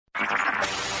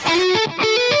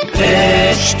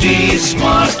HD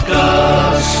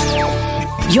Smartcast.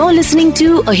 You're listening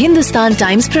to a Hindustan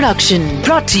Times production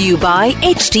brought to you by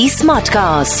HD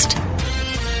Smartcast.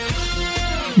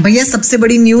 भैया सबसे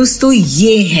बड़ी news तो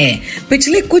ये है,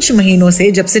 पिछले कुछ महीनों से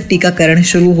जब से टीकाकरण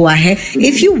शुरू हुआ है,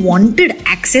 if you wanted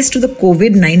access to the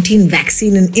कोविड-19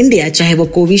 वैक्सीन इन इंडिया, चाहे वो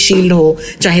कोविशील्ड हो,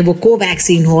 चाहे वो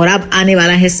कोवैक्सीन हो, और अब आने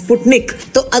वाला है स्पुतनिक,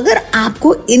 तो अगर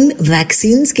आपको इन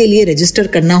वैक्सीन के लिए रजिस्टर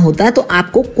करना होता तो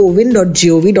आपको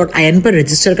cowin.gov.in पर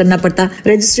रजिस्टर करना पड़ता।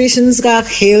 रजिस्ट्रेशन का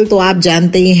खेल तो आप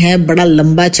जानते ही हैं, बड़ा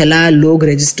लंबा चला, लोग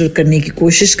रजिस्टर करने की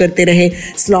कोशिश करते रहे,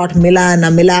 स्लॉट मिला ना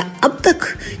मिला। अब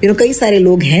तक कई सारे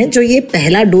लोग हैं जो ये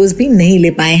पहला डोज भी नहीं ले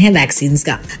पाए हैं वैक्सीन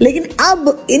का। लेकिन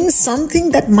अब in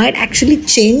something that might actually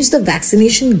change the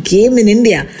vaccination game in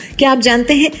India, क्या आप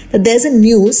जानते हैं there is a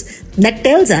news that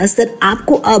tells us that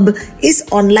आपको अब इस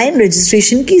ऑनलाइन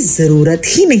रजिस्ट्रेशन की जरूरत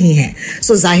ही नहीं है।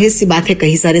 सो जाहिर सी बात है,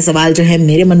 कई सारे सवाल जो है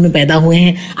मेरे मन में पैदा हुए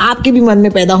हैं, आपके भी मन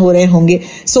में पैदा हो रहे होंगे।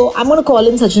 So I am gonna call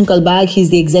in Sachin Kalbag, he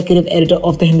is the executive editor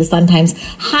of the Hindustan Times.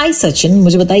 Hi Sachin,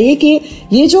 मुझे बताइए कि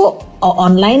ये जो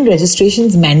ऑनलाइन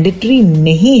रजिस्ट्रेशन मैंडेटरी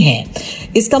नहीं है,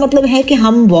 इसका मतलब है कि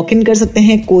हम वॉक इन कर सकते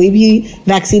हैं कोई भी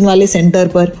वैक्सीन वाले सेंटर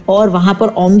पर और वहां पर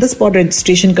ऑन द स्पॉट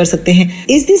रजिस्ट्रेशन कर सकते हैं।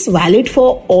 Is this valid for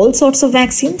all sorts of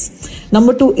vaccines?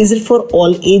 Number 2, is it for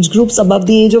all age groups above the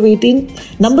age of 18?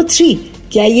 Number 3,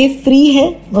 क्या ये फ्री है?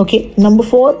 ओके। नंबर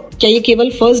 4, क्या ये केवल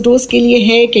फर्स्ट डोज के लिए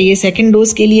है, क्या ये सेकंड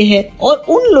डोज के लिए है? और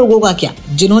उन लोगों का क्या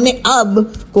जिन्होंने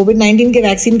अब कोविड-19 के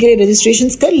वैक्सीन के लिए रजिस्ट्रेशन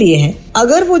कर लिए हैं,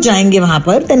 अगर वो जाएंगे वहां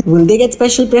पर, then will they get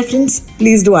special preference?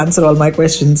 Please do answer all my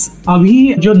questions.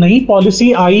 अभी जो नई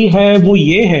पॉलिसी आई है वो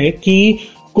ये है कि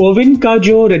कोविन का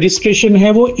जो रजिस्ट्रेशन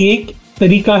है वो एक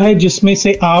तरीका है जिसमें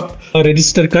से आप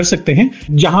रजिस्टर कर सकते हैं।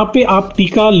 जहां पे आप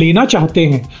टीका लेना चाहते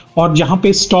हैं और जहां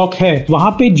पे स्टॉक है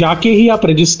वहां पे जाके ही आप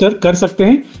रजिस्टर कर सकते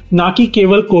हैं, ना कि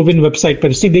केवल कोविन वेबसाइट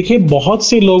पर। देखिए, बहुत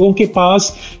से लोगों के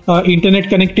पास इंटरनेट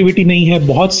कनेक्टिविटी नहीं है,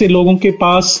 बहुत से लोगों के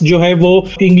पास जो है वो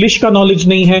इंग्लिश का नॉलेज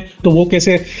नहीं है, तो वो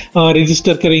कैसे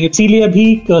रजिस्टर करेंगे। इसीलिए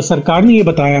अभी सरकार ने ये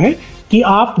बताया है कि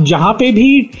आप जहां पे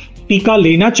भी टीका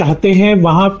लेना चाहते हैं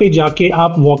वहां पे जाके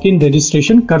आप वॉक इन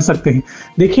रजिस्ट्रेशन कर सकते हैं।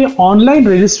 देखिए, ऑनलाइन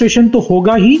रजिस्ट्रेशन तो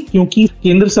होगा ही, क्योंकि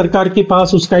केंद्र सरकार के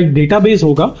पास उसका एक डेटाबेस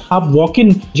होगा। आप वॉक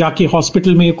इन जाके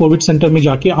हॉस्पिटल में, कोविड सेंटर में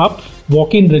जाके आप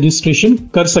वॉक इन रजिस्ट्रेशन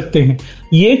कर सकते हैं।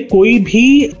 ये कोई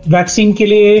भी वैक्सीन के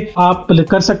लिए आप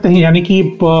कर सकते हैं, यानी कि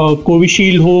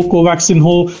कोविशील्ड हो, कोवैक्सीन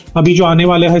हो, अभी जो आने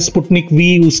वाला है स्पुतनिक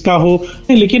वी, उसका हो।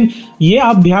 लेकिन ये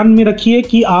आप ध्यान में रखिए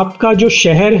कि आपका जो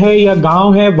शहर है या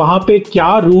गांव है वहां पे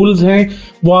क्या रूल्स हैं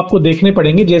वो आपको देखने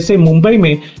पड़ेंगे। जैसे मुंबई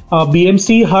में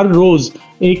बीएमसी हर रोज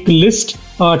एक लिस्ट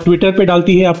ट्विटर पे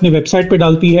डालती है, अपने वेबसाइट पे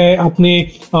डालती है,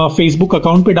 अपने फेसबुक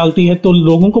अकाउंट पे डालती है, तो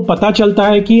लोगों को पता चलता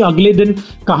है कि अगले दिन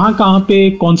कहाँ पे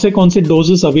कौन से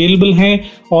डोजेस अवेलेबल हैं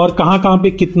और कहाँ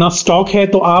पे कितना स्टॉक है,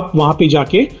 तो आप वहां पे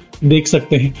जाके देख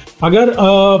सकते हैं। अगर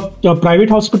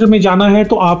प्राइवेट हॉस्पिटल में जाना है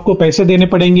तो आपको पैसे देने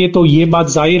पड़ेंगे, तो ये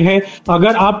बात जाहिर है।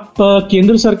 अगर आप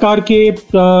केंद्र सरकार के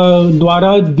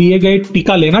द्वारा दिए गए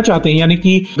टीका लेना चाहते हैं, यानी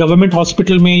कि गवर्नमेंट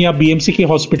हॉस्पिटल में या बीएमसी के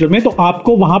हॉस्पिटल में, तो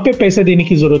आपको वहां पे पैसे देने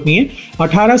की जरूरत नहीं है।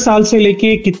 18 साल से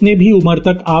लेके कितने भी उम्र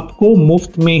तक आपको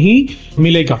मुफ्त में ही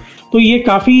मिलेगा। तो ये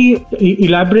काफी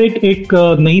इलैबोरेट एक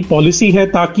नई पॉलिसी है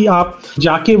ताकि आप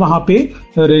जाके वहां पे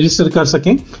रजिस्टर कर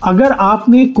सकें। अगर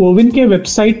आपने कोविन के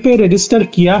वेबसाइट पे रजिस्टर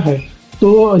किया है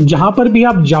तो जहां पर भी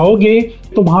आप जाओगे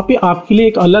तो वहां पे आपके लिए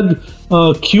एक अलग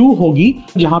क्यू होगी,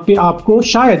 जहां पे आपको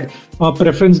शायद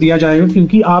प्रेफरेंस दिया जाएगा,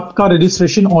 क्योंकि आपका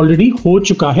रजिस्ट्रेशन ऑलरेडी हो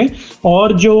चुका है।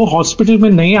 और जो हॉस्पिटल में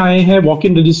नए आए हैं वॉक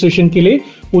इन रजिस्ट्रेशन के लिए,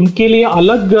 उनके लिए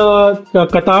अलग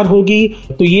कतार होगी।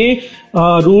 तो ये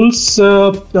रूल्स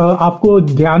आपको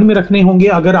ध्यान में रखने होंगे।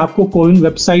 अगर आपको कोविन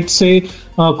वेबसाइट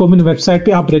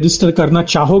पे आप रजिस्टर करना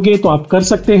चाहोगे तो आप कर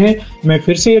सकते हैं। मैं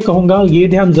फिर से ये कहूंगा, ये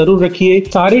ध्यान जरूर रखिए,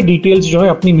 सारे डिटेल्स जो है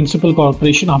अपनी म्युनिसिपल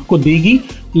कॉर्पोरेशन आपको देगी।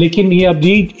 लेकिन ये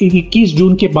अभी 21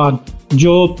 जून के बाद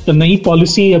जो नई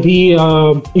पॉलिसी अभी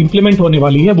इम्प्लीमेंट होने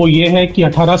वाली है वो ये है कि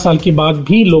 18 साल के बाद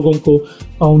भी लोगों को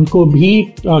उनको भी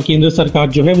केंद्र सरकार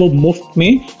जो है वो मुफ्त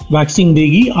में वैक्सीन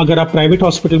देगी। अगर आप प्राइवेट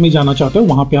हॉस्पिटल में जाना चाहते हो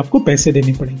वहां पे आपको पैसे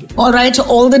देने पड़ेंगे। Alright,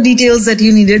 all the details that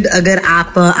you needed. अगर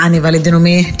आप आने वाले दिनों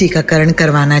में टीकाकरण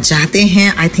करवाना चाहते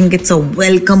हैं, I think it's a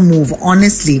welcome move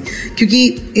honestly,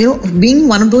 क्योंकि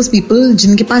being one of those people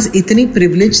जिनके पास इतनी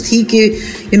प्रिविलेज थी कि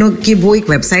कि वो एक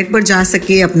वेबसाइट पर जा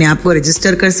सके, अपने आप को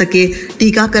रजिस्टर कर सके,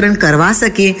 टीकाकरण करवा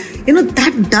सके,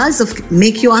 that does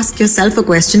make you ask yourself a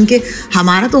question कि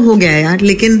हमारा तो हो गया यार,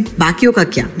 लेकिन बाकियों का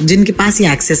क्या, जिनके पास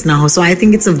ये एक्सेस ना हो। सो I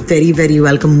think it's a very very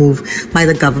welcome move by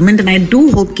the government, and I do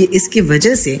hope कि इसकी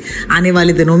वजह से आने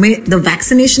वाले दिनों में the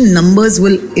vaccination numbers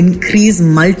will increase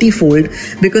multifold,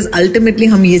 because ultimately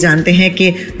हम ये जानते हैं कि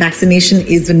vaccination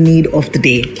is the need of the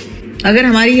day. अगर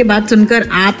हमारी ये बात सुनकर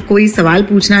आप कोई सवाल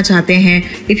पूछना चाहते हैं,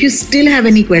 if you still have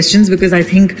any questions, because I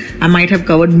think I might have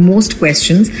covered most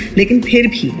questions, लेकिन फिर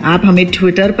भी आप हमें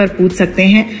ट्विटर पर पूछ सकते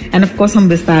हैं एंड ऑफ कोर्स हम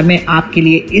विस्तार में आपके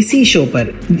लिए इसी शो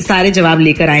पर सारे जवाब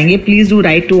लेकर आएंगे. Please do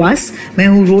right to us. मैं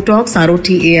हूँ रोटॉक्स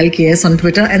ROTALKS on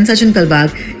Twitter and Sachin Kalbag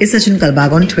is Sachin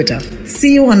Kalbag on Twitter.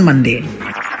 C you on Monday.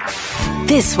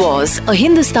 This was a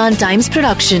Hindustan Times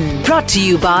production brought to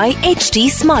you by HT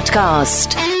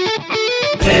Smartcast.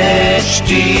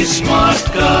 HT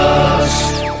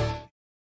Smartcast.